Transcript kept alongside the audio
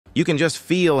You can just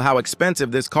feel how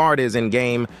expensive this card is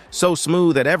in-game, so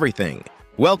smooth at everything.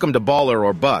 Welcome to Baller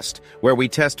or Bust, where we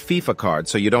test FIFA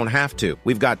cards so you don't have to.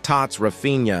 We've got TOTS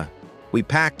Raphinha. We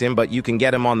packed him, but you can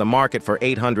get him on the market for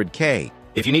 800K.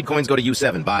 If you need coins, go to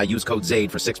U7, buy, use code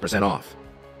ZADE for 6% off.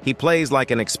 He plays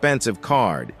like an expensive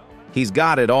card. He's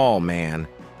got it all, man.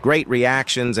 Great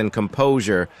reactions and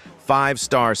composure,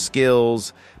 5-star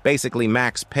skills, basically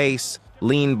max pace,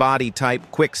 lean body type,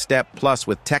 quick step plus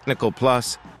with technical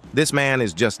plus. This man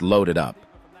is just loaded up.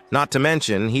 Not to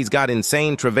mention, he's got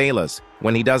insane travailas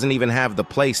when he doesn't even have the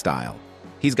play style.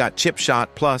 He's got chip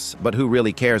shot plus, but who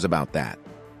really cares about that?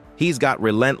 He's got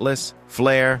relentless,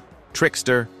 flair,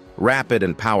 trickster, rapid,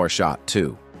 and power shot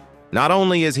too. Not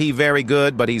only is he very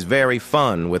good, but he's very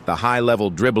fun with the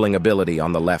high-level dribbling ability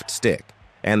on the left stick,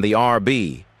 and the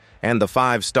RB, and the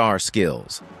 5-star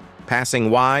skills.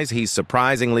 Passing-wise, he's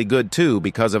surprisingly good too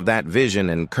because of that vision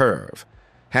and curve.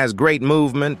 Has great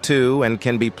movement too and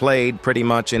can be played pretty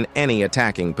much in any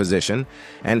attacking position,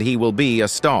 and he will be a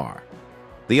star.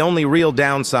 The only real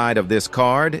downside of this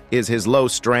card is his low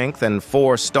strength and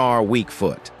 4-star weak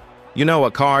foot. You know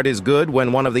a card is good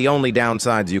when one of the only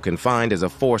downsides you can find is a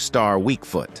 4-star weak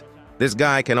foot. This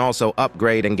guy can also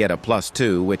upgrade and get a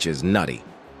 +2, which is nutty.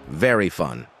 Very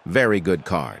fun, very good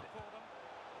card.